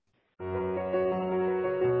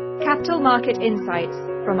Capital Market Insights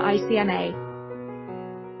from ICMA.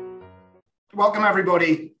 Welcome,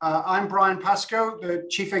 everybody. I'm Brian Pascoe, the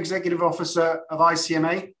Chief Executive Officer of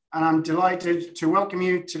ICMA, and I'm delighted to welcome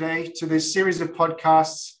you today to this series of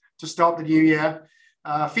podcasts to start the new year,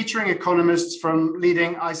 featuring economists from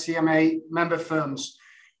leading ICMA member firms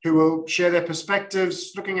who will share their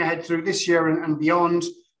perspectives looking ahead through this year and beyond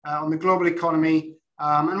on the global economy,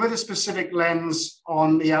 and with a specific lens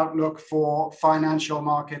on the outlook for financial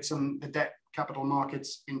markets and the debt capital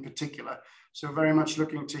markets in particular. So very much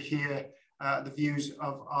looking to hear the views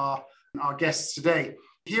of our guests today.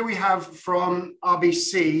 Here we have from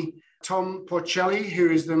RBC, Tom Porcelli, who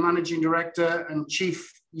is the Managing Director and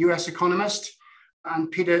Chief US Economist, and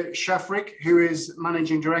Peter Shafrick, who is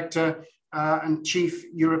Managing Director and Chief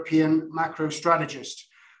European Macro Strategist.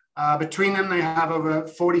 Between them, they have over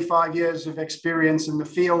 45 years of experience in the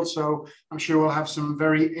field, so I'm sure we'll have some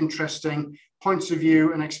very interesting points of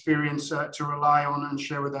view and experience to rely on and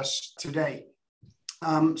share with us today.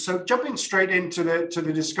 So jumping straight into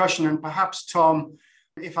the discussion, and perhaps, Tom,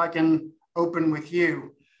 if I can open with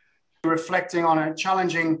you, reflecting on a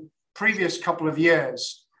challenging previous couple of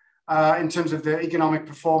years in terms of the economic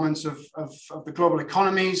performance of the global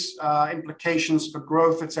economies, implications for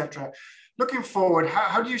growth, etc. Looking forward,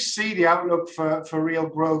 how do you see the outlook for real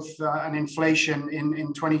growth and inflation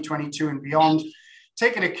in 2022 and beyond,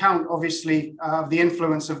 taking account, obviously, of the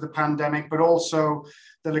influence of the pandemic, but also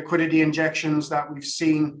the liquidity injections that we've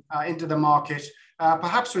seen into the market,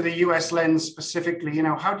 perhaps with a US lens specifically?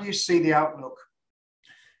 How do you see the outlook?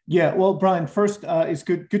 Yeah, well, Brian, first, it's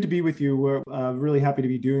good to be with you. We're really happy to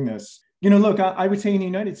be doing this. Look, I would say in the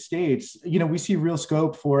United States, we see real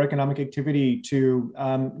scope for economic activity to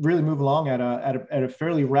really move along at a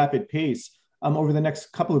fairly rapid pace over the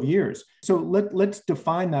next couple of years. So let's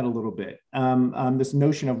define that a little bit, this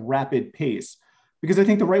notion of rapid pace, because I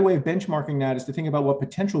think the right way of benchmarking that is to think about what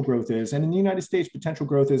potential growth is. And in the United States, potential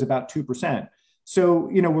growth is about 2%.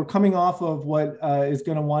 So, we're coming off of what is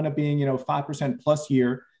going to wind up being, 5% plus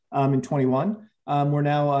year in 21. We're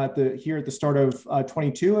now here at the start of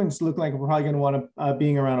 22, and it's looking like we're probably going to want to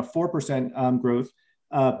being around a 4% growth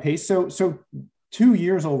pace. So 2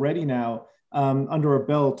 years already now under our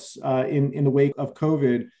belts in the wake of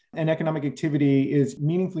COVID, and economic activity is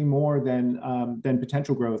meaningfully more than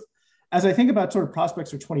potential growth. As I think about sort of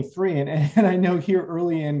prospects for 23, and I know here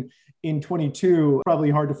early in 22, probably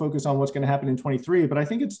hard to focus on what's going to happen in 23, but I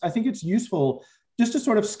think it's useful just to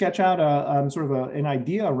sort of sketch out an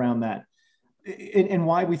idea around that, and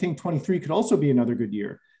why we think 23 could also be another good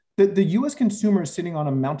year. The US consumer is sitting on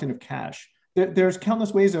a mountain of cash. There's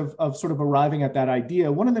countless ways of sort of arriving at that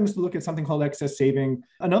idea. One of them is to look at something called excess saving.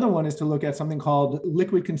 Another one is to look at something called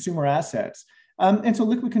liquid consumer assets. And so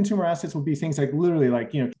liquid consumer assets would be things like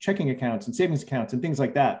checking accounts and savings accounts and things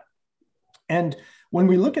like that. And when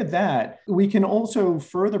we look at that, we can also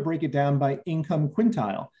further break it down by income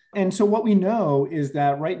quintile. And so what we know is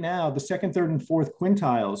that right now, the second, third, and fourth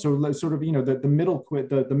quintiles, so sort of, the middle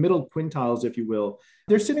quintiles, if you will,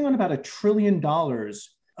 they're sitting on about $1 trillion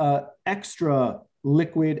extra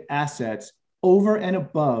liquid assets over and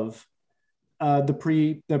above the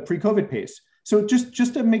pre-COVID pace. So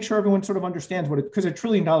just to make sure everyone sort of understands because $1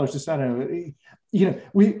 trillion just, I don't know,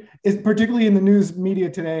 particularly in the news media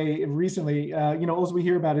today, recently, all we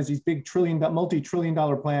hear about is these big multi-trillion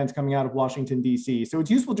dollar plans coming out of Washington, D.C. So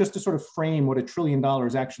it's useful just to sort of frame what $1 trillion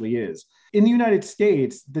actually is. In the United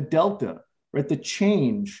States, the delta, right, the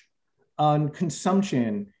change on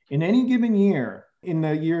consumption in any given year in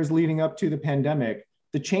the years leading up to the pandemic,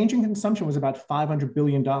 the change in consumption was about $500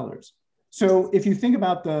 billion. So if you think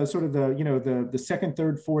about the sort of the second,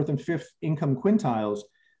 third, fourth, and fifth income quintiles,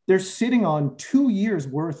 they're sitting on 2 years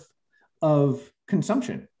worth of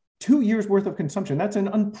consumption. 2 years worth of consumption. That's an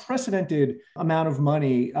unprecedented amount of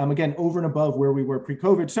money, again, over and above where we were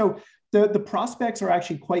pre-COVID. So the prospects are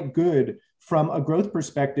actually quite good from a growth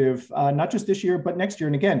perspective, not just this year, but next year.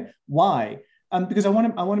 And again, why? Because I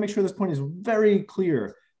want to make sure this point is very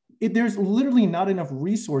clear. There's literally not enough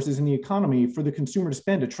resources in the economy for the consumer to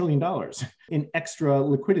spend $1 trillion in extra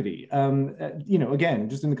liquidity. Again,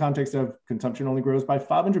 just in the context of consumption only grows by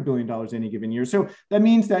 $500 billion any given year. So that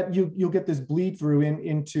means that you'll get this bleed through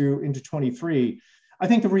into 23. I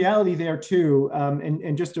think the reality there too,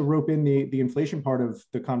 and just to rope in the inflation part of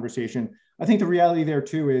the conversation, I think the reality there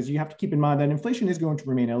too is you have to keep in mind that inflation is going to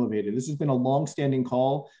remain elevated. This has been a long-standing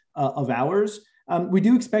call of ours. We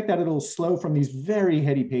do expect that it'll slow from these very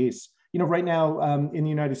heady pace. Right now in the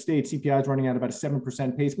United States, CPI is running at about a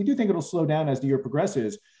 7% pace. We do think it'll slow down as the year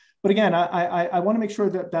progresses. But again, I want to make sure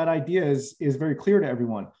that idea is very clear to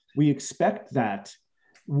everyone. We expect that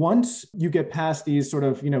once you get past these sort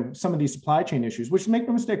of, some of these supply chain issues, which, make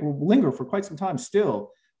no mistake, will linger for quite some time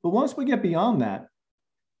still. But once we get beyond that,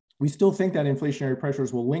 we still think that inflationary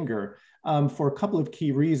pressures will linger for a couple of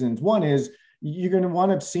key reasons. One is you're going to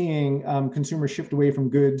wind up seeing consumers shift away from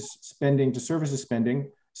goods spending to services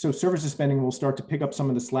spending. So services spending will start to pick up some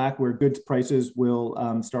of the slack where goods prices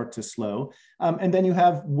will start to slow. And then you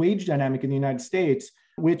have wage dynamic in the United States,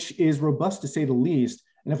 which is robust to say the least.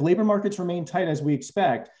 And if labor markets remain tight as we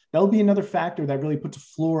expect, that'll be another factor that really puts a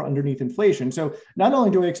floor underneath inflation. So not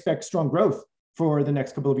only do I expect strong growth for the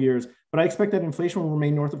next couple of years, but I expect that inflation will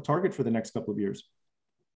remain north of target for the next couple of years.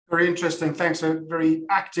 Very interesting. Thanks. A very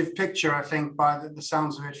active picture, I think, by the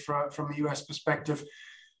sounds of it from the US perspective.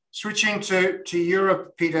 Switching to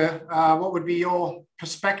Europe, Peter, what would be your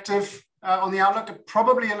perspective on the outlook?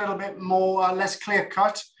 Probably a little bit more, less clear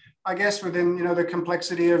cut, I guess, within the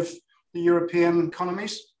complexity of the European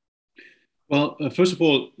economies. Well, first of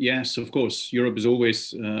all, yes, of course, Europe is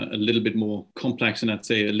always a little bit more complex and I'd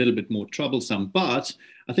say a little bit more troublesome. But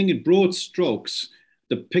I think in broad strokes,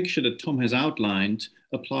 the picture that Tom has outlined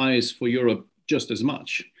applies for Europe just as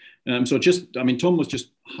much. Tom was just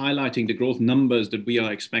highlighting the growth numbers that we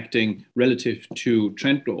are expecting relative to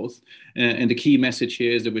trend growth. And the key message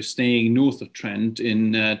here is that we're staying north of trend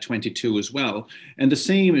in 22 as well. And the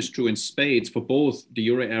same is true in spades for both the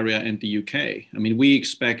Euro area and the UK. I mean, we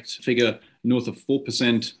expect figure north of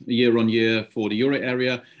 4% year on year for the Euro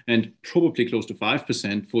area and probably close to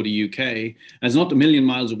 5% for the UK. And it's not a million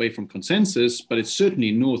miles away from consensus, but it's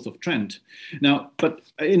certainly north of trend. Now, but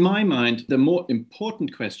in my mind, the more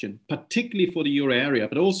important question, particularly for the Euro area,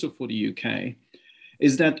 but also for the UK,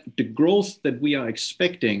 is that the growth that we are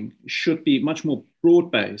expecting should be much more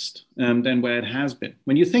broad-based than where it has been.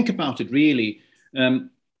 When you think about it really,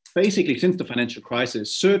 basically since the financial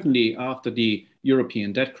crisis, certainly after the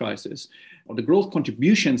European debt crisis, or the growth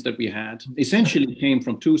contributions that we had essentially came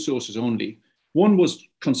from two sources only. One was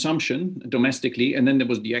consumption domestically, and then there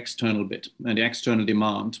was the external bit and the external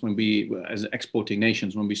demand when we, as exporting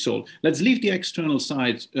nations, when we sold. Let's leave the external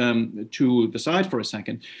side to the side for a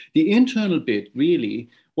second. The internal bit, really,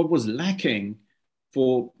 what was lacking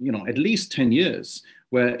for at least 10 years,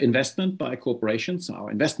 where investment by corporations, our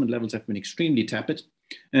investment levels have been extremely tepid.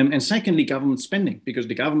 And secondly, government spending, because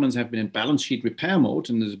the governments have been in balance sheet repair mode,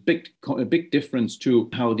 and there's a big difference to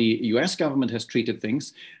how the US government has treated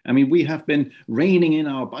things. I mean, we have been reining in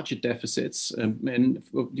our budget deficits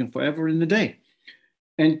forever in a day.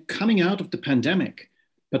 And coming out of the pandemic,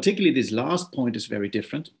 particularly this last point is very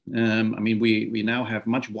different. We now have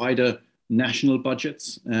much wider national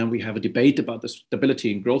budgets. We have a debate about the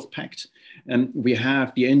Stability and Growth Pact. We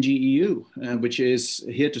have the NGEU, which is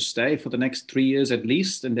here to stay for the next 3 years at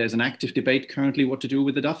least. And there's an active debate currently what to do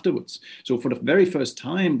with it afterwards. So for the very first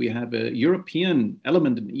time, we have a European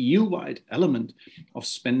element, an EU-wide element of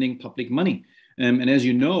spending public money. And as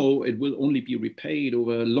you know, it will only be repaid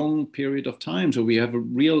over a long period of time. So we have a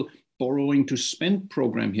real borrowing to spend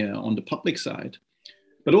program here on the public side.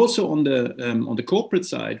 But also on the corporate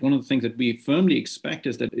side, one of the things that we firmly expect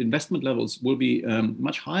is that investment levels will be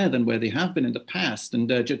much higher than where they have been in the past. And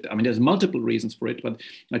there's multiple reasons for it, but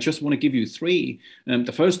I just want to give you three.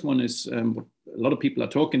 The first one is what a lot of people are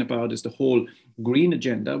talking about is the whole green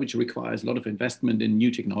agenda, which requires a lot of investment in new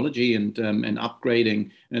technology and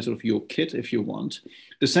upgrading sort of your kit, if you want.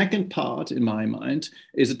 The second part, in my mind,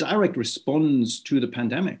 is a direct response to the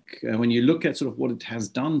pandemic. When you look at sort of what it has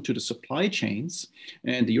done to the supply chains,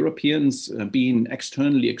 and the Europeans being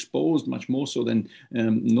externally exposed much more so than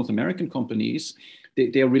North American companies,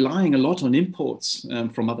 they are relying a lot on imports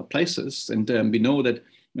from other places. And we know that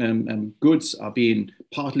goods are being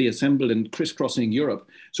partly assembled and crisscrossing Europe.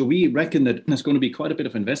 So we reckon that there's going to be quite a bit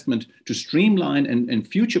of investment to streamline and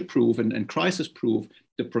future-proof and crisis-proof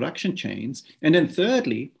the production chains. And then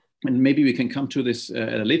thirdly, and maybe we can come to this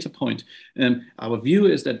at a later point, our view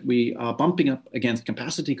is that we are bumping up against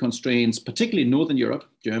capacity constraints, particularly in Northern Europe,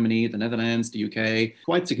 Germany, the Netherlands, the UK,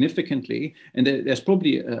 quite significantly. And there's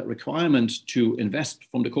probably a requirement to invest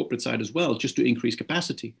from the corporate side as well, just to increase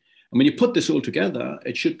capacity. And when you put this all together,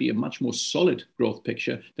 it should be a much more solid growth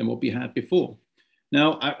picture than what we had before.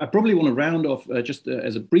 Now, I probably want to round off just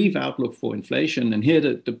as a brief outlook for inflation. And here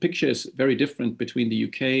the picture is very different between the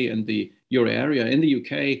UK and the Euro area. In the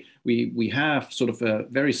UK, we have sort of a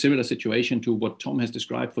very similar situation to what Tom has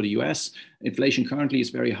described for the US. Inflation currently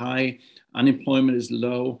is very high. Unemployment is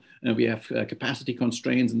low. We have capacity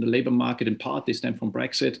constraints in the labor market. In part, they stem from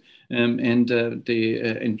Brexit. And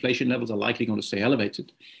the inflation levels are likely going to stay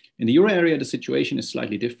elevated. In the Euro area, the situation is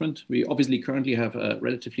slightly different. We obviously currently have a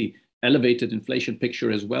relatively elevated inflation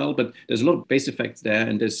picture as well, but there's a lot of base effects there,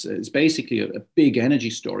 and it's basically a big energy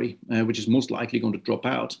story, which is most likely going to drop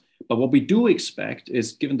out. But what we do expect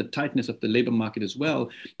is, given the tightness of the labor market as well,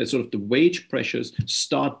 that sort of the wage pressures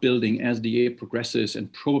start building as the year progresses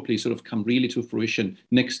and probably sort of come really to fruition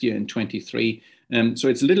next year in 23. So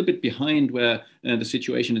it's a little bit behind where the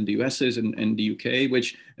situation in the US is and the UK,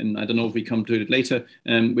 which, and I don't know if we come to it later,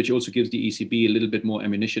 which also gives the ECB a little bit more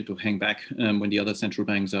ammunition to hang back when the other central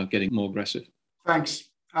banks are getting more aggressive. Thanks.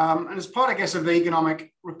 And as part, I guess, of the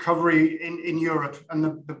economic recovery in Europe and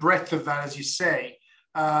the breadth of that, as you say,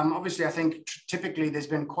 obviously, I think typically there's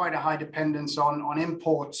been quite a high dependence on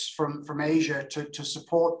imports from Asia to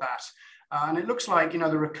support that. And it looks like,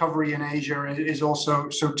 the recovery in Asia is also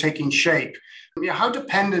taking shape. How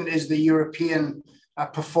dependent is the European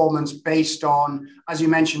performance based on, as you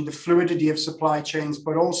mentioned, the fluidity of supply chains,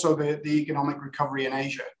 but also the economic recovery in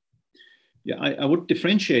Asia? Yeah, I would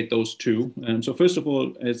differentiate those two. So first of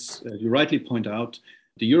all, as you rightly point out,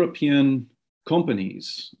 the European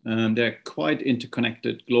companies, they're quite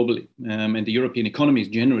interconnected globally. And the European economies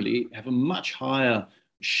generally have a much higher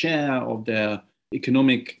share of their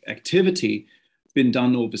economic activity been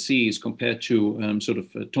done overseas compared to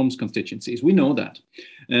Tom's constituencies. We know that.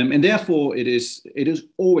 And therefore it is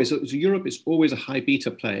always, so Europe is always a high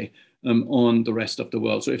beta play on the rest of the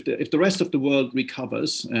world. So if the rest of the world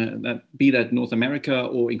recovers, be that North America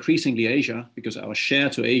or increasingly Asia, because our share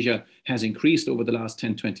to Asia has increased over the last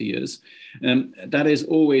 10, 20 years, that is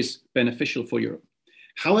always beneficial for Europe.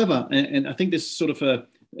 However, and I think this is sort of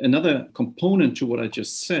another component to what I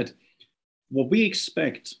just said, what we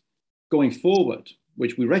expect going forward,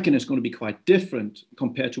 which we reckon is going to be quite different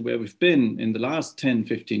compared to where we've been in the last 10,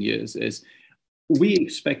 15 years, is we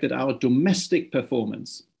expect that our domestic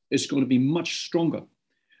performance is going to be much stronger.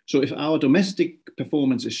 So if our domestic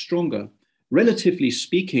performance is stronger, relatively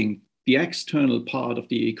speaking, the external part of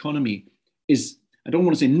the economy is, I don't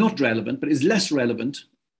want to say not relevant, but is less relevant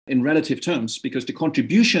in relative terms, because the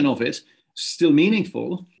contribution of it is still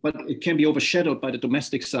meaningful, but it can be overshadowed by the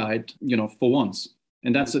domestic side, for once.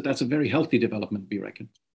 And that's a very healthy development, we reckon.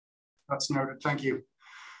 That's noted. Thank you.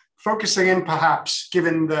 Focusing in, perhaps,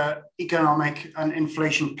 given the economic and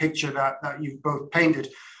inflation picture that you've both painted,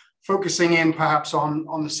 focusing in perhaps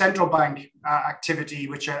on the central bank activity,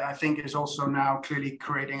 which I think is also now clearly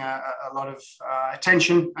creating a lot of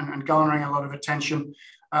attention and garnering a lot of attention.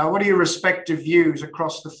 What are your respective views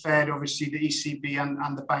across the Fed, obviously the ECB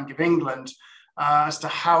and the Bank of England, as to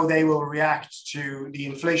how they will react to the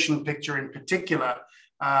inflation picture in particular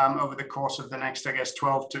over the course of the next,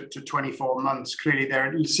 12 to 24 months? Clearly,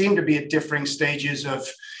 there seem to be at differing stages of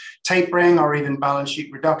tapering or even balance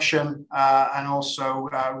sheet reduction and also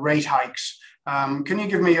rate hikes. Can you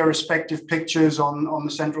give me your respective pictures on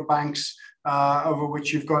the central banks over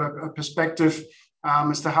which you've got a perspective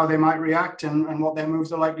as to how they might react and what their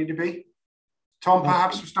moves are likely to be? Tom,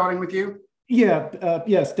 perhaps starting with you. Yeah,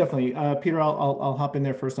 yes, definitely. Peter, I'll hop in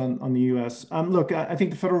there first on the U.S. Look, I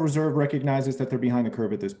think the Federal Reserve recognizes that they're behind the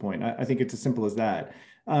curve at this point. I think it's as simple as that.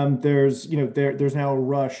 There's now a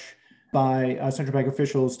rush by central bank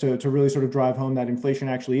officials to really sort of drive home that inflation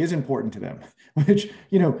actually is important to them, which,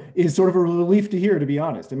 is sort of a relief to hear, to be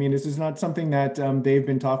honest. I mean, this is not something that they've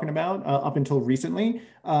been talking about up until recently.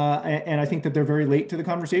 And I think that they're very late to the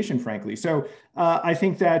conversation, frankly. So I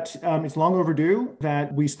think that it's long overdue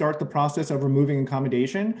that we start the process of removing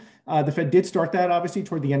accommodation. The Fed did start that, obviously,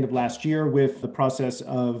 toward the end of last year with the process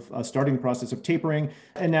of starting the process of tapering.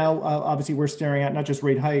 And now, obviously, we're staring at not just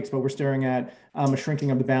rate hikes, but we're staring at a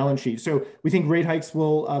shrinking of the balance sheet. So we think rate hikes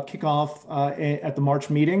will kick off at the March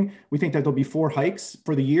meeting. We think that there'll be 4 hikes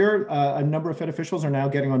for the year. A number of Fed officials are now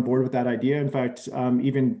getting on board with that idea. In fact,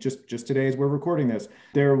 even just today as we're recording this,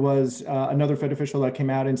 there was another Fed official that came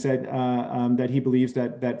out and said that he believes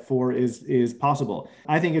that 4 is possible.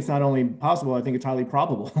 I think it's not only possible, I think it's highly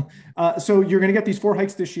probable. So you're going to get these 4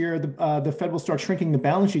 hikes this year. The Fed will start shrinking the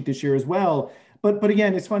balance sheet this year as well. But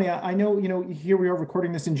again, it's funny. I know, here we are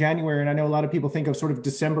recording this in January, and I know a lot of people think of sort of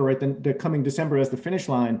December, right, the coming December as the finish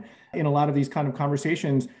line in a lot of these kind of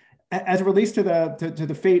conversations. As it relates to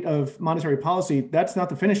the fate of monetary policy, that's not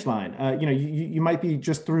the finish line. You might be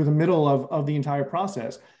just through the middle of the entire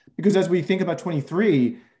process, because as we think about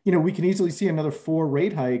 23, we can easily see another 4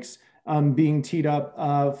 rate hikes being teed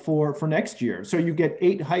up for next year. So you get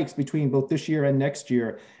 8 hikes between both this year and next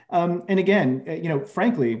year. And again,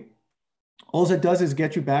 frankly, all it does is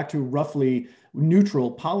get you back to roughly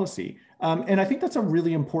neutral policy. And I think that's a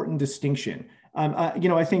really important distinction.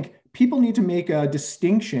 I think people need to make a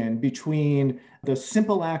distinction between the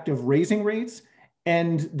simple act of raising rates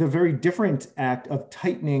and the very different act of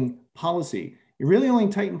tightening policy. You really only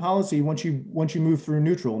tighten policy once you move through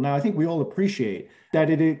neutral. Now, I think we all appreciate that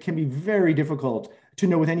it can be very difficult to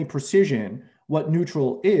know with any precision what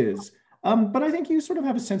neutral is. But I think you sort of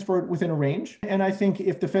have a sense for it within a range. And I think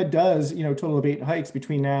if the Fed does, a total of 8 hikes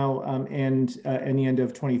between now and the end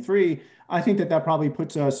of 23, I think that probably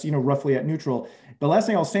puts us, roughly at neutral. The last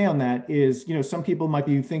thing I'll say on that is, some people might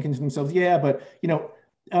be thinking to themselves, yeah, but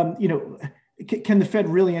can the Fed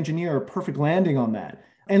really engineer a perfect landing on that?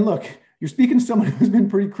 And look, you're speaking to someone who's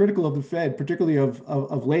been pretty critical of the Fed, particularly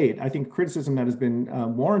of late. I think criticism that has been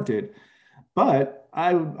warranted. But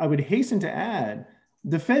I would hasten to add,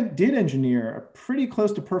 the Fed did engineer a pretty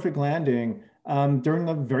close to perfect landing during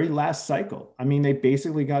the very last cycle. I mean, they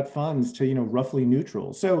basically got funds to, roughly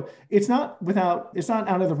neutral. So it's not out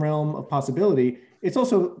of the realm of possibility. It's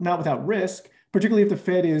also not without risk, particularly if the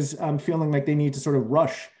Fed is feeling like they need to sort of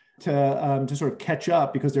rush to sort of catch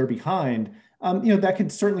up because they're behind. That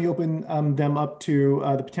could certainly open them up to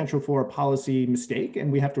the potential for a policy mistake,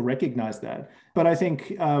 and we have to recognize that. But I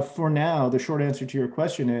think for now, the short answer to your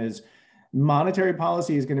question is monetary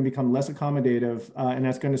policy is going to become less accommodative, and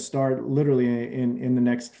that's going to start literally in the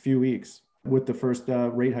next few weeks with the first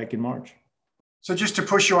rate hike in March. So just to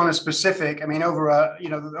push you on a specific, I mean, over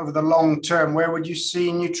the long term, where would you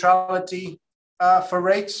see neutrality for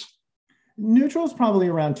rates? Neutral is probably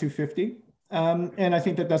around 250. And I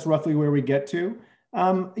think that's roughly where we get to.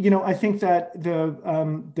 I think that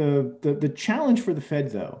the challenge for the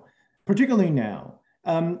Fed, though, particularly now,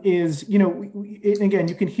 is, again,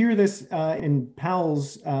 you can hear this in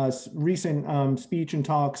Powell's recent speech and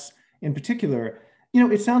talks in particular.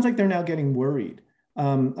 It sounds like they're now getting worried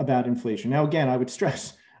about inflation. Now, again, I would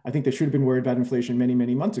stress, I think they should have been worried about inflation many,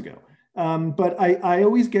 many months ago. But I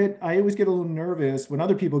always get a little nervous when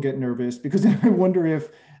other people get nervous, because then I wonder if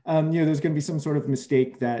there's going to be some sort of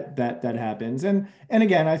mistake that happens. And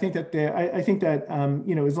again, I think that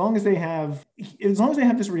as long as they have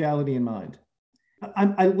this reality in mind,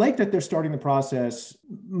 I like that they're starting the process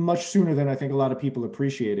much sooner than I think a lot of people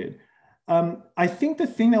appreciated. I think the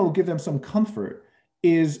thing that will give them some comfort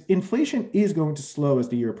is inflation is going to slow as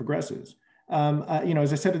the year progresses.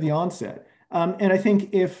 As I said at the onset, and I think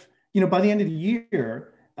if by the end of the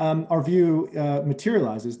year, our view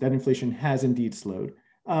materializes that inflation has indeed slowed,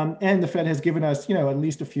 and the Fed has given us, at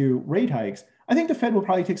least a few rate hikes, I think the Fed will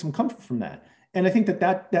probably take some comfort from that. And I think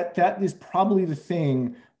that is probably the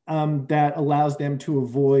thing that allows them to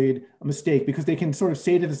avoid a mistake, because they can sort of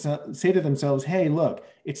say to themselves, hey, look,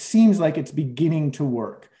 it seems like it's beginning to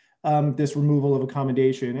work, this removal of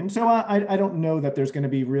accommodation. And so I don't know that there's going to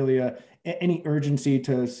be really any urgency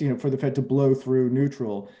to, for the Fed to blow through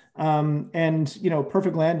neutral.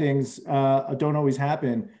 Perfect landings don't always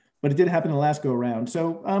happen, but it did happen the last go around.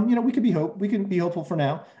 So, we can be hopeful for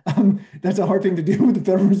now. That's a hard thing to do with the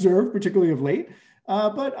Federal Reserve, particularly of late.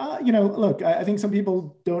 Look, I think some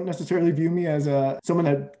people don't necessarily view me as someone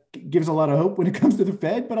that gives a lot of hope when it comes to the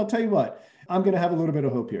Fed, but I'll tell you what, I'm going to have a little bit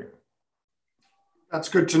of hope here. That's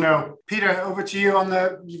good to know. Peter, over to you on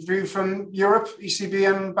the view from Europe,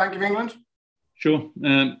 ECB and Bank of England. Sure.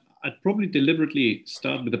 I'd probably deliberately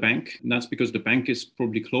start with the bank, and that's because the bank is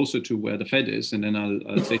probably closer to where the Fed is, and then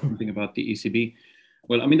I'll say something about the ECB.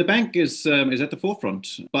 Well, I mean, the bank is at the forefront,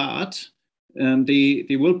 but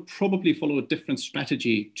they will probably follow a different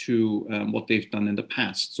strategy to what they've done in the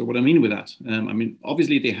past. So what I mean with that,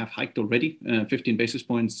 obviously they have hiked already 15 basis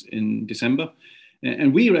points in December.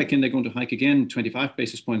 And we reckon they're going to hike again 25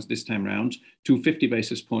 basis points this time around to 50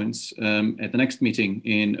 basis points at the next meeting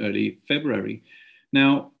in early February.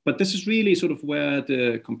 Now, but this is really sort of where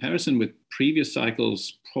the comparison with previous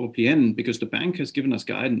cycles probably end, because the bank has given us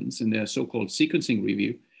guidance in their so-called sequencing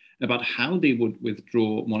review about how they would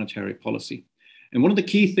withdraw monetary policy. And one of the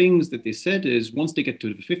key things that they said is once they get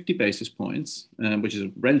to the 50 basis points, which is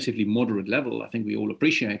a relatively moderate level, I think we all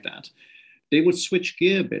appreciate that, they would switch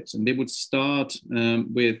gear a bit and they would start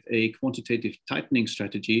with a quantitative tightening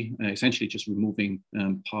strategy, essentially just removing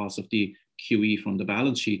parts of the QE from the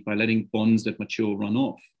balance sheet by letting bonds that mature run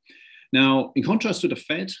off. Now, in contrast to the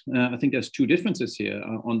Fed, I think there's two differences here.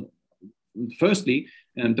 Firstly,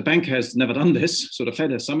 the bank has never done this, so the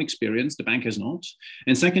Fed has some experience, the bank has not.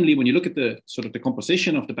 And secondly, when you look at the sort of the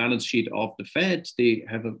composition of the balance sheet of the Fed, they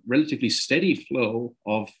have a relatively steady flow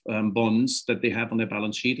of bonds that they have on their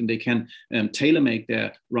balance sheet, and they can tailor-make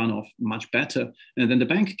their runoff much better than the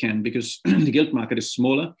bank can, because the gilt market is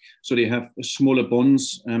smaller, so they have smaller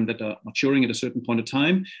bonds that are maturing at a certain point of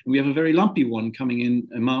time. And we have a very lumpy one coming in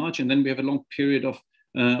March, and then we have a long period of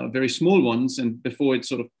very small ones, and before it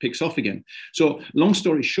sort of picks off again. So long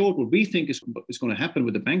story short, what we think is going to happen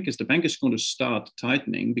with the bank is going to start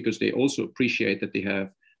tightening, because they also appreciate that they have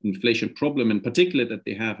inflation problem, in particular that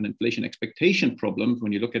they have an inflation expectation problem.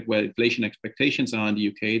 When you look at where inflation expectations are in the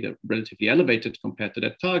UK, they're relatively elevated compared to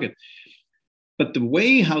that target. But the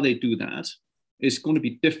way how they do that is going to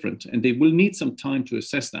be different, and they will need some time to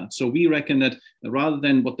assess that. So we reckon that rather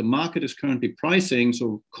than what the market is currently pricing,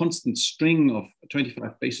 so constant string of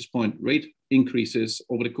 25 basis point rate increases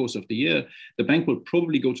over the course of the year, the bank will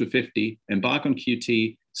probably go to 50, embark on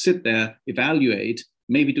QT, sit there, evaluate,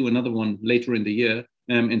 maybe do another one later in the year,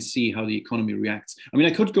 and see how the economy reacts. I mean,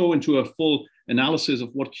 I could go into a full analysis of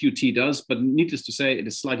what QT does, but needless to say, it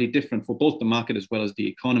is slightly different for both the market as well as the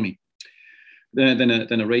economy than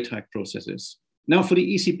a rate hike process is. Now, for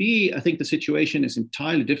the ECB, I think the situation is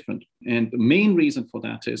entirely different. And the main reason for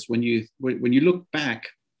that is when you look back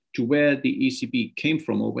to where the ECB came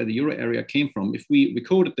from or where the euro area came from, if we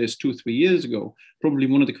recorded this 2 or 3 years ago, probably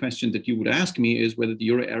one of the questions that you would ask me is whether the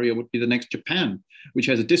euro area would be the next Japan, which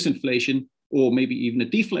has a disinflation or maybe even a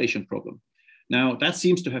deflation problem. Now, that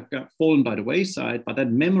seems to have fallen by the wayside, but that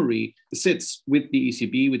memory sits with the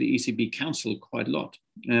ECB Council quite a lot.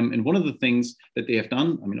 And one of the things that they have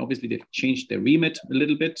done, I mean, obviously they've changed their remit a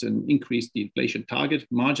little bit and increased the inflation target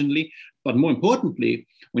marginally. But more importantly,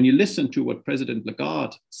 when you listen to what President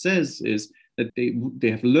Lagarde says is that they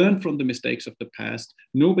have learned from the mistakes of the past.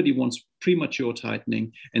 Nobody wants premature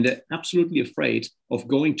tightening, and they're absolutely afraid of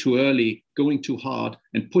going too early, going too hard,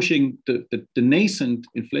 and pushing the nascent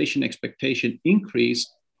inflation expectation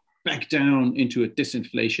increase back down into a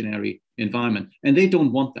disinflationary environment. And they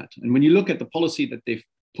don't want that. And when you look at the policy that they've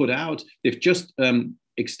put out, they've just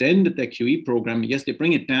extended their QE program. Yes, they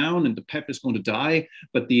bring it down and the PEP is going to die,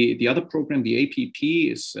 but the other program, the APP,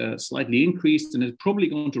 is slightly increased and is probably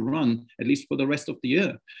going to run at least for the rest of the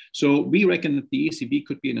year. So we reckon that the ECB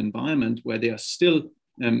could be an environment where they are still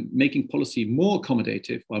making policy more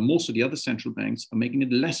accommodative, while most of the other central banks are making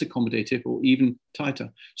it less accommodative or even tighter.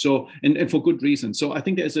 So, and for good reason. So I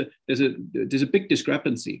think there's a big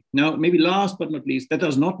discrepancy. Now, maybe last but not least, that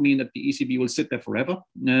does not mean that the ECB will sit there forever.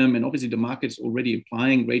 And obviously the market's already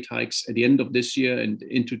implying rate hikes at the end of this year and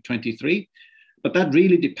into 23. But that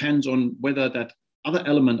really depends on whether that other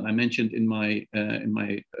element I mentioned in my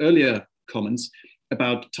earlier comments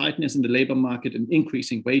about tightness in the labor market and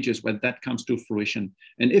increasing wages, whether that comes to fruition.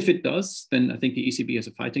 And if it does, then I think the ECB has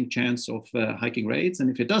a fighting chance of hiking rates. And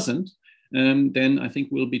if it doesn't, then I think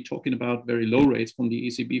we'll be talking about very low rates from the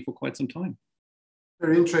ECB for quite some time.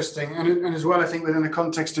 Very interesting. And as well, I think within the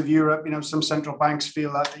context of Europe, some central banks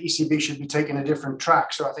feel that the ECB should be taking a different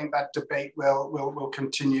track. So I think that debate will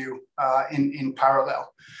continue in parallel.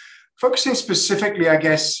 Focusing specifically, I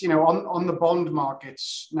guess, on the bond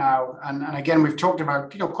markets now, and again, we've talked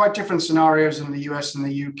about, quite different scenarios in the US and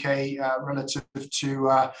the UK relative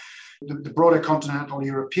to the broader continental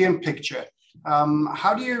European picture.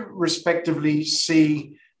 How do you respectively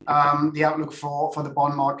see the outlook for the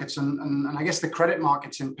bond markets and I guess the credit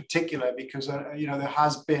markets in particular? Because, there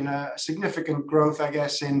has been a significant growth, I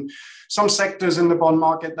guess, in some sectors in the bond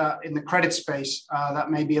market that in the credit space that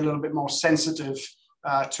may be a little bit more sensitive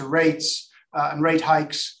to rates and rate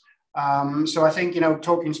hikes. So I think,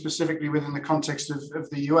 talking specifically within the context of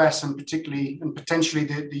the US and potentially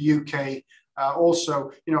the UK also,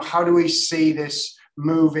 how do we see this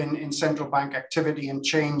move in central bank activity and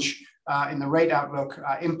change in the rate outlook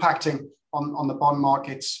impacting on the bond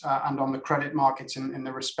markets and on the credit markets in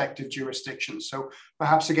the respective jurisdictions? So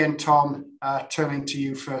perhaps again, Tom, turning to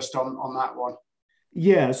you first on that one.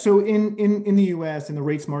 Yeah. So in the U.S. and the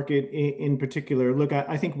rates market in particular, look,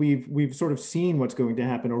 I think we've sort of seen what's going to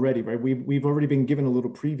happen already, right? We've already been given a little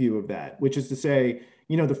preview of that, which is to say,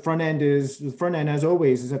 the front end as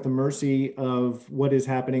always is at the mercy of what is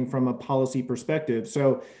happening from a policy perspective.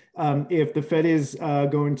 So if the Fed is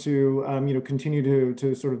going to continue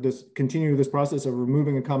to sort of continue this process of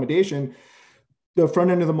removing accommodation, the front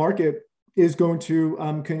end of the market is going to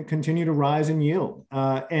continue to rise in yield.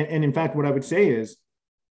 And in fact, what I would say is,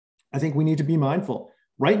 I think we need to be mindful.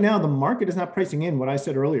 Right now, the market is not pricing in what I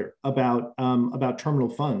said earlier about terminal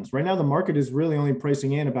funds. Right now, the market is really only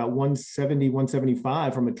pricing in about 170,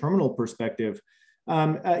 175 from a terminal perspective.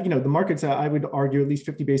 The market's, I would argue, at least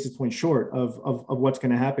 50 basis points short of what's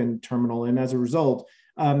going to happen terminal. And as a result,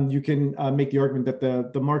 you can make the argument that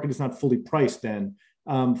the market is not fully priced then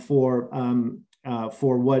for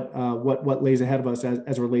what lays ahead of us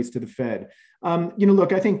as it relates to the Fed.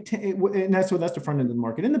 Look, I think, and that's the front end of the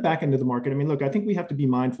market. In the back end of the market, I mean, look, I think we have to be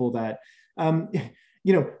mindful that,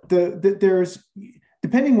 there's,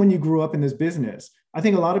 depending when you grew up in this business, I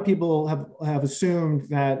think a lot of people have assumed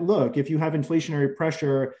that, look, if you have inflationary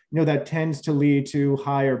pressure, that tends to lead to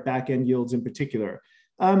higher back end yields in particular.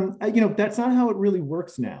 That's not how it really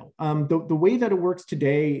works now. The way that it works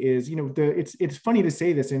today is, it's funny to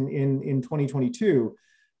say this in 2022,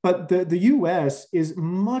 but the U.S. is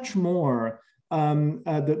much more,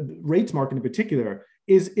 the rates market in particular,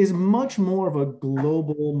 is much more of a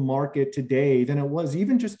global market today than it was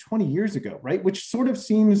even just 20 years ago, right? Which sort of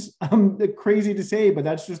seems crazy to say, but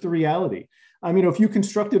that's just the reality. If you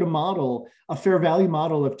constructed a fair value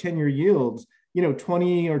model of 10-year yields,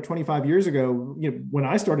 20 or 25 years ago, when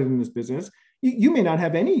I started in this business, you may not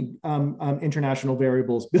have any international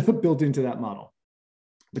variables built into that model.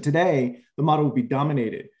 But today, the model would be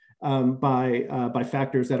dominated by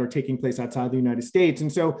factors that are taking place outside the United States.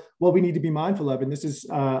 And so what we need to be mindful of, and this is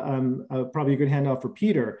probably a good handoff for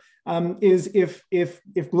Peter, is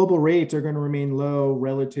if global rates are going to remain low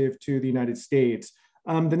relative to the United States,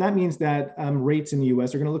 then that means that rates in the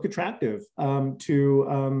U.S. are going to look attractive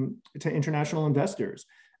to international investors.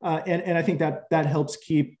 And I think that helps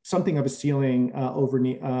keep something of a ceiling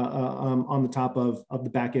on the top of the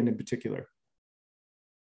back end in particular.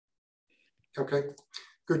 Okay,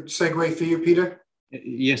 good segue for you, Peter.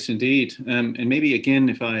 Yes, indeed. And maybe again,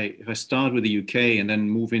 if I start with the UK and then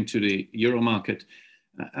move into the Euro market,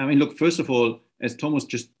 look, first of all, as Tom was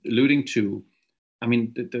just alluding to,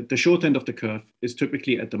 the short end of the curve is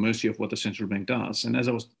typically at the mercy of what the central bank does. And as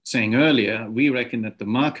I was saying earlier, we reckon that the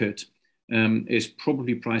market is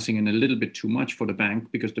probably pricing in a little bit too much for the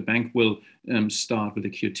bank, because the bank will start with a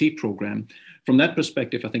QT program. From that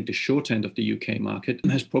perspective, I think the short end of the UK market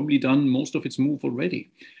has probably done most of its move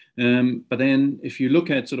already. But then if you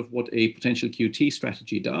look at sort of what a potential QT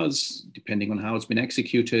strategy does, depending on how it's been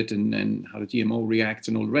executed and how the DMO reacts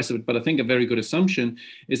and all the rest of it, but I think a very good assumption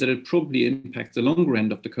is that it probably impacts the longer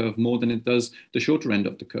end of the curve more than it does the shorter end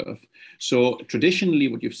of the curve. So traditionally,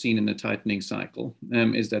 what you've seen in the tightening cycle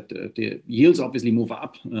is that the yields obviously move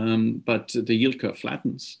up, but the yield curve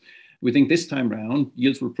flattens. We think this time round,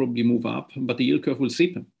 yields will probably move up, but the yield curve will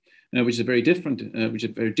steepen, which is a very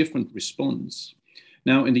different response.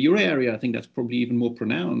 Now, in the euro area, I think that's probably even more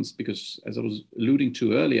pronounced because, as I was alluding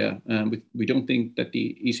to earlier, we don't think that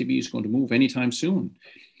the ECB is going to move anytime soon.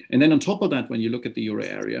 And then on top of that, when you look at the euro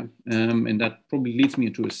area, and that probably leads me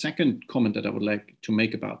into a second comment that I would like to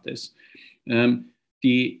make about this,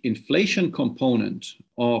 the inflation component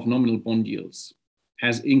of nominal bond yields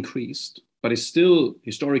has increased, but is still,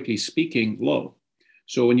 historically speaking, low.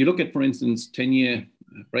 So when you look at, for instance, 10-year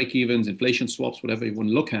break-evens, inflation swaps, whatever you want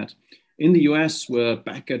to look at, in the US, we're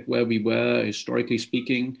back at where we were, historically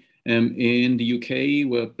speaking. In the UK,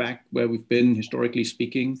 we're back where we've been, historically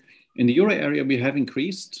speaking. In the euro area, we have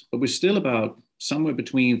increased, but we're still about somewhere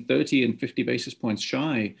between 30 and 50 basis points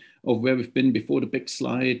shy of where we've been before the big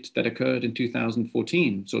slide that occurred in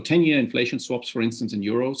 2014. So 10-year inflation swaps, for instance, in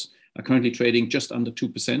euros, are currently trading just under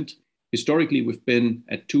 2%. Historically, we've been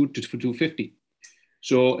at 2 to 250.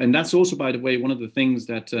 So, and that's also, by the way, one of the things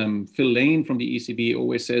that Phil Lane from the ECB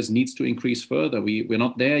always says needs to increase further. We're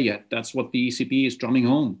not there yet. That's what the ECB is drumming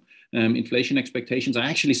home. Inflation expectations are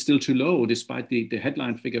actually still too low, despite the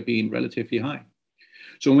headline figure being relatively high.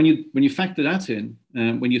 So when you factor that in,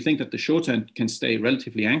 when you think that the short end can stay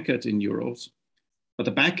relatively anchored in euros, but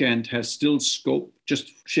the back end has still scope,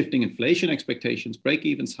 just shifting inflation expectations, break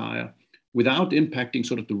evens higher, without impacting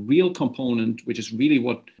sort of the real component, which is really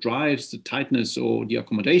what drives the tightness or the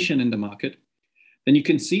accommodation in the market, then you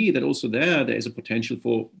can see that also there is a potential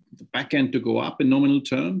for the back end to go up in nominal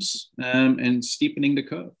terms and steepening the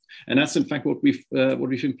curve. And that's in fact what we've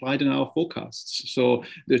implied in our forecasts. So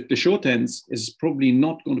the short ends is probably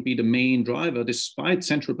not going to be the main driver, despite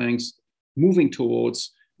central banks moving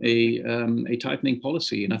towards a tightening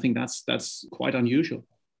policy. And I think that's quite unusual.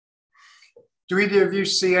 Do either of you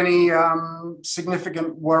see any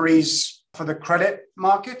significant worries for the credit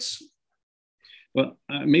markets? Well,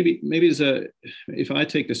 maybe if I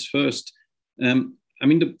take this first,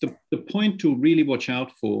 the point to really watch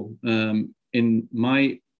out for in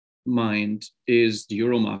my mind is the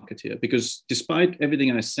euro market here, because despite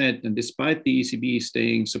everything I said and despite the ECB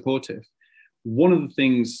staying supportive, one of the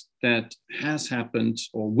things that has happened,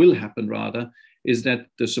 or will happen rather, is that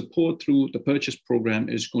the support through the purchase program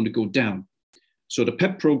is going to go down. So the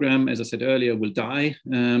PEP program, as I said earlier, will die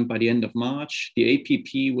by the end of March. The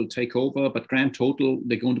APP will take over, but grand total,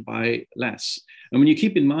 they're going to buy less. And when you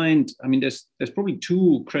keep in mind, there's probably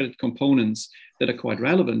two credit components that are quite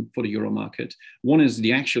relevant for the euro market. One is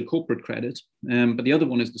the actual corporate credit, but the other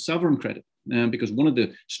one is the sovereign credit, because one of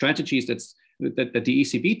the strategies that the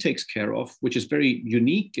ECB takes care of, which is very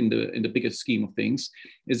unique in the bigger scheme of things,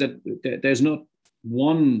 is that there's not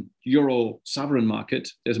one euro sovereign market,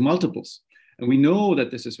 there's multiples. And we know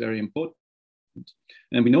that this is very important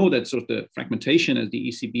And we know that sort of the fragmentation, as the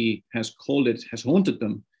ECB has called it, has haunted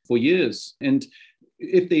them for years. And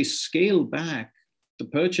if they scale back the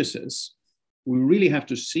purchases, we really have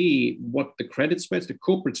to see what the credit spreads, the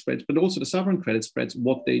corporate spreads, but also the sovereign credit spreads,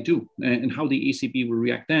 what they do and how the ECB will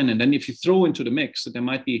react then. And then if you throw into the mix that there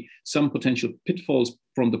might be some potential pitfalls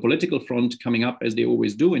from the political front coming up, as they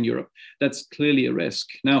always do in Europe, that's clearly a risk.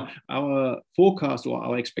 Now, our forecast or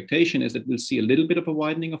our expectation is that we'll see a little bit of a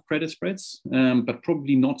widening of credit spreads, but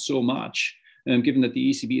probably not so much. Given that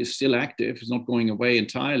the ECB is still active, it's not going away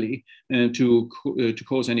entirely to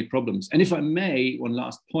cause any problems. And if I may, one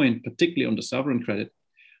last point, particularly on the sovereign credit,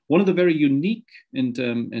 one of the very unique and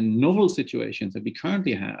novel situations that we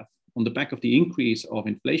currently have on the back of the increase of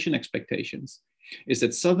inflation expectations is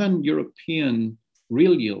that Southern European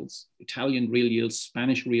real yields, Italian real yields,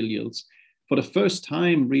 Spanish real yields, for the first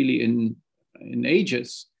time really in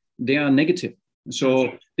ages, they are negative.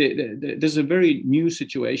 So there's a very new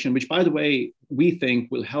situation, which, by the way, we think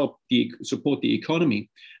will help support the economy.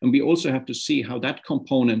 And we also have to see how that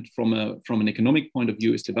component from an economic point of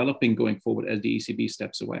view is developing going forward as the ECB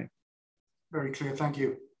steps away. Very clear. Thank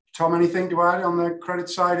you. Tom, anything to add on the credit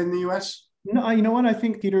side in the US? No, you know what? I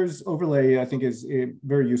think Peter's overlay, I think, is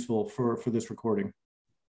very useful for this recording.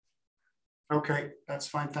 Okay, that's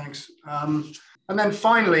fine. Thanks. And then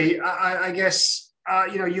finally, I guess,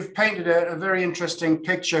 you've painted a very interesting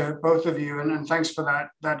picture, both of you, and thanks for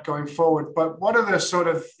that going forward. But what are the sort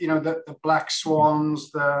of, the black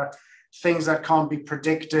swans, the things that can't be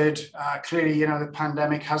predicted? Clearly, the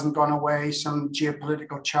pandemic hasn't gone away. Some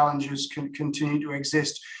geopolitical challenges can continue to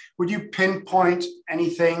exist. Would you pinpoint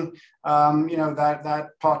anything, that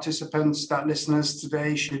participants, that listeners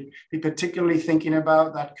today should be particularly thinking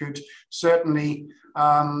about that could certainly,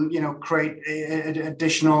 create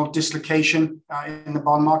additional dislocation in the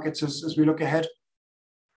bond markets as we look ahead?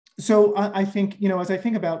 So I think, as I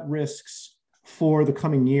think about risks for the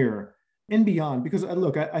coming year and beyond, because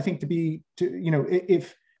look, I think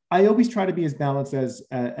if I always try to be as balanced as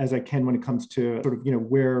I can when it comes to sort of,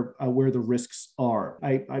 where the risks are.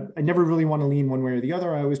 I never really want to lean one way or the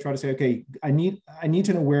other. I always try to say, okay, I need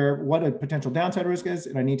to know what a potential downside risk is,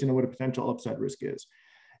 and I need to know what a potential upside risk is.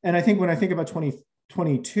 And I think when I think about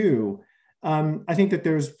 2022, I think that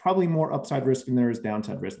there's probably more upside risk than there is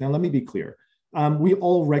downside risk. Now, let me be clear. We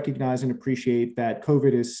all recognize and appreciate that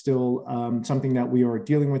COVID is still something that we are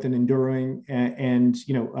dealing with and enduring, and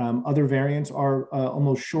other variants are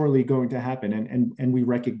almost surely going to happen, and we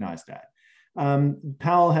recognize that.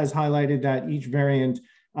 Powell has highlighted that each variant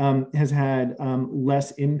has had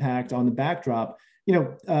less impact on the backdrop.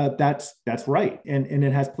 That's right, and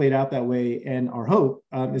it has played out that way, and our hope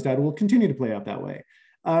is that it will continue to play out that way.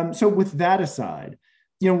 So with that aside,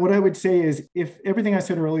 what I would say is, if everything I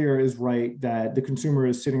said earlier is right, that the consumer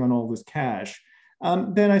is sitting on all this cash,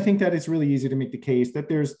 then I think that it's really easy to make the case that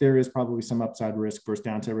there is probably some upside risk versus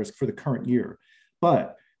downside risk for the current year.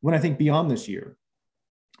 But when I think beyond this year,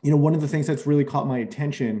 one of the things that's really caught my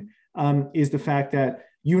attention is the fact that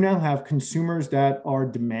you now have consumers that are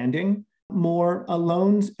demanding more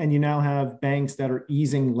loans, and you now have banks that are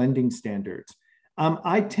easing lending standards.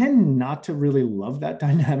 I tend not to really love that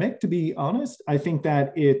dynamic, to be honest. I think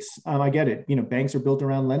that I get it. Banks are built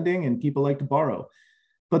around lending and people like to borrow.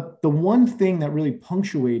 But the one thing that really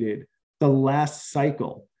punctuated the last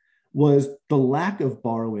cycle was the lack of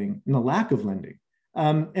borrowing and the lack of lending.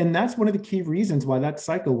 And that's one of the key reasons why that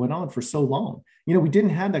cycle went on for so long. We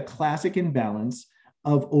didn't have that classic imbalance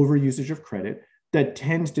of overusage of credit that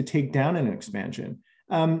tends to take down an expansion.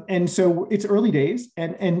 And so it's early days,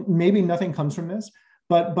 and maybe nothing comes from this,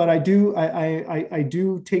 but I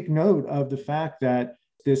do take note of the fact that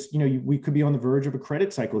this, we could be on the verge of a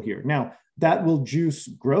credit cycle here. Now, that will juice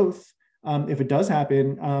growth if it does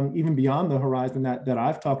happen, even beyond the horizon that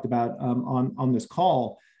I've talked about on this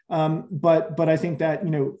call. But I think that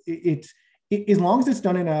it's as long as it's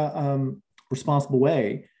done in a responsible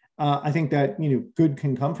way, I think that good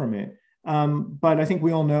can come from it. But I think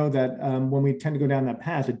we all know that when we tend to go down that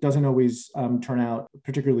path, it doesn't always turn out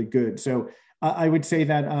particularly good. So I would say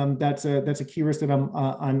that that's a key risk that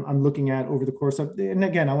I'm looking at over the course of. And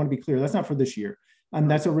again, I want to be clear, that's not for this year.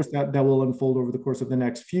 That's a risk that will unfold over the course of the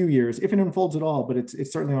next few years, if it unfolds at all. But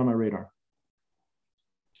it's certainly on my radar.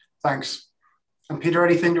 Thanks. And Peter,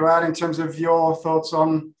 anything to add in terms of your thoughts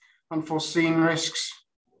on unforeseen risks?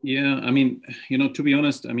 Yeah, to be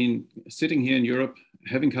honest, sitting here in Europe,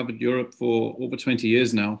 having covered Europe for over 20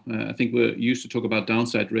 years now, I think we're used to talk about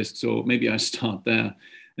downside risks, so maybe I start there.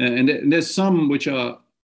 And there's some which are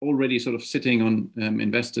already sort of sitting on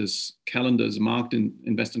investors' calendars, marked in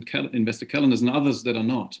investor calendars, and others that are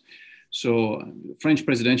not. So French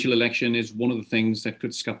presidential election is one of the things that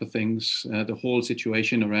could scupper things. The whole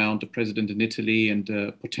situation around the president in Italy and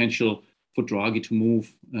the potential for Draghi to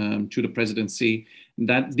move to the presidency,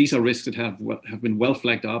 that these are risks that have been well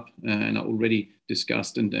flagged up and are already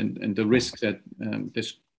discussed, and the risk that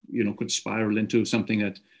this could spiral into something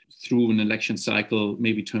that through an election cycle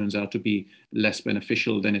maybe turns out to be less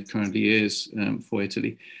beneficial than it currently is for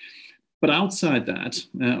Italy. But outside that,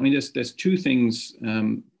 there's two things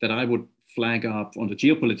that I would flag up on the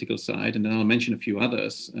geopolitical side, and then I'll mention a few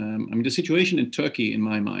others. The situation in Turkey, in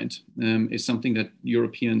my mind, is something that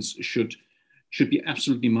Europeans should be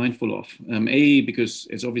absolutely mindful of. Because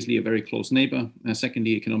it's obviously a very close neighbor.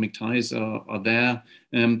 Secondly, economic ties are there.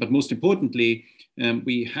 But most importantly,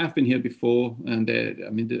 we have been here before, and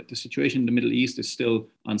the situation in the Middle East is still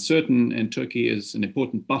uncertain, and Turkey is an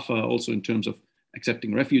important buffer also in terms of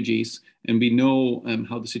accepting refugees. And we know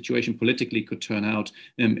how the situation politically could turn out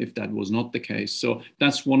if that was not the case. So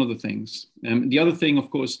that's one of the things. The other thing,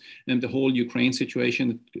 of course, the whole Ukraine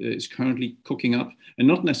situation is currently cooking up, and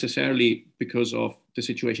not necessarily because of the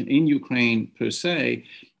situation in Ukraine per se,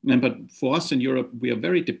 but for us in Europe, we are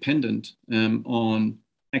very dependent on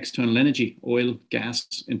external energy, oil,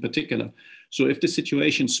 gas in particular. So if the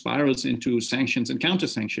situation spirals into sanctions and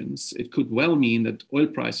counter-sanctions, it could well mean that oil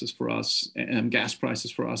prices for us and gas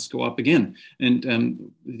prices for us go up again. And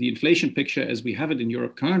the inflation picture as we have it in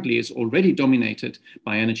Europe currently is already dominated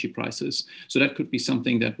by energy prices. So that could be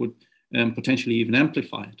something that would potentially even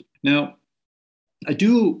amplify it. Now, I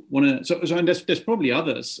do want to, and there's probably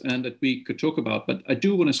others that we could talk about, but I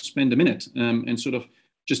do want to spend a minute and sort of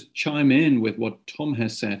just chime in with what Tom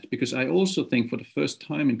has said, because I also think for the first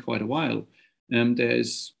time in quite a while,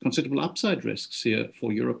 there's considerable upside risks here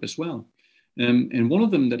for Europe as well. And one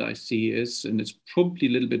of them that I see is, and it's probably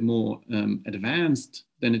a little bit more advanced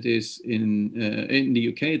than it is in the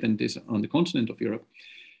UK than it is on the continent of Europe,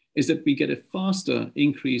 is that we get a faster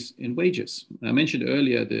increase in wages. I mentioned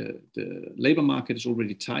earlier, the labor market is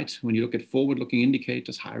already tight. When you look at forward-looking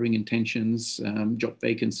indicators, hiring intentions, job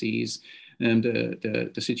vacancies, and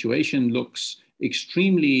the situation looks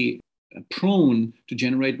extremely prone to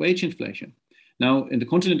generate wage inflation. Now, in the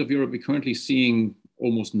continent of Europe, we're currently seeing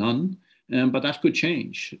almost none, but that could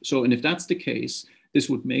change. So, and if that's the case, this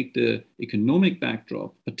would make the economic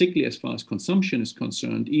backdrop, particularly as far as consumption is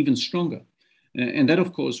concerned, even stronger. And that,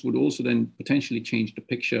 of course, would also then potentially change the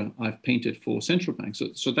picture I've painted for central banks.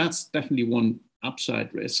 So that's definitely one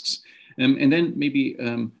upside risks. And then maybe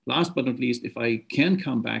last but not least, if I can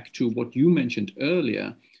come back to what you mentioned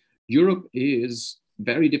earlier, Europe is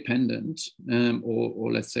very dependent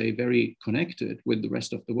or let's say very connected with the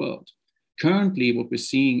rest of the world. Currently, what we're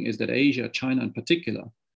seeing is that Asia, China in particular,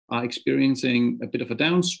 are experiencing a bit of a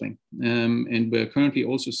downswing. And we're currently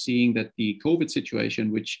also seeing that the COVID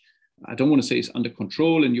situation, which I don't want to say is under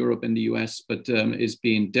control in Europe and the US, but is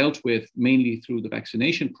being dealt with mainly through the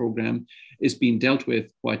vaccination program, is being dealt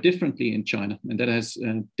with quite differently in China. And that has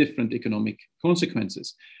different economic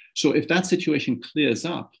consequences. So if that situation clears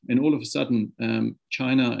up and all of a sudden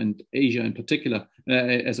China and Asia in particular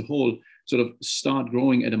as a whole sort of start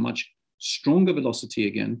growing at a much stronger velocity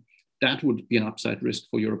again, that would be an upside risk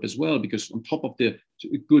for Europe as well, because on top of the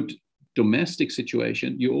good domestic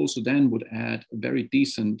situation, you also then would add a very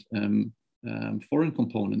decent foreign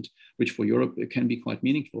component, which for Europe can be quite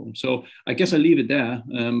meaningful. So I guess I'll leave it there,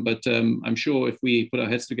 but I'm sure if we put our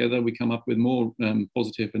heads together, we come up with more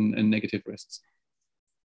positive and negative risks.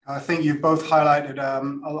 I think you've both highlighted a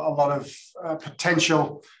lot of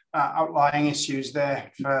potential outlying issues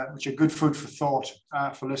there, which are good food for thought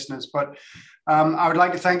for listeners. But I would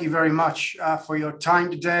like to thank you very much for your time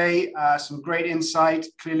today. Some great insight.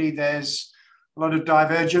 Clearly, there's a lot of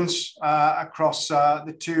divergence across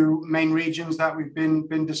the two main regions that we've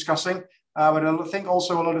been discussing. But I think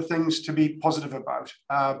also a lot of things to be positive about.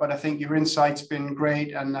 But I think your insight's been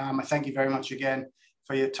great. And I thank you very much again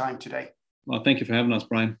for your time today. Well, thank you for having us,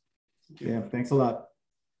 Brian. Yeah, thanks a lot.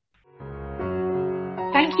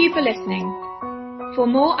 Thank you for listening. For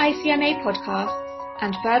more ICMA podcasts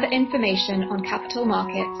and further information on capital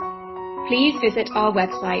markets, please visit our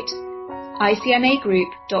website,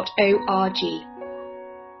 icmagroup.org.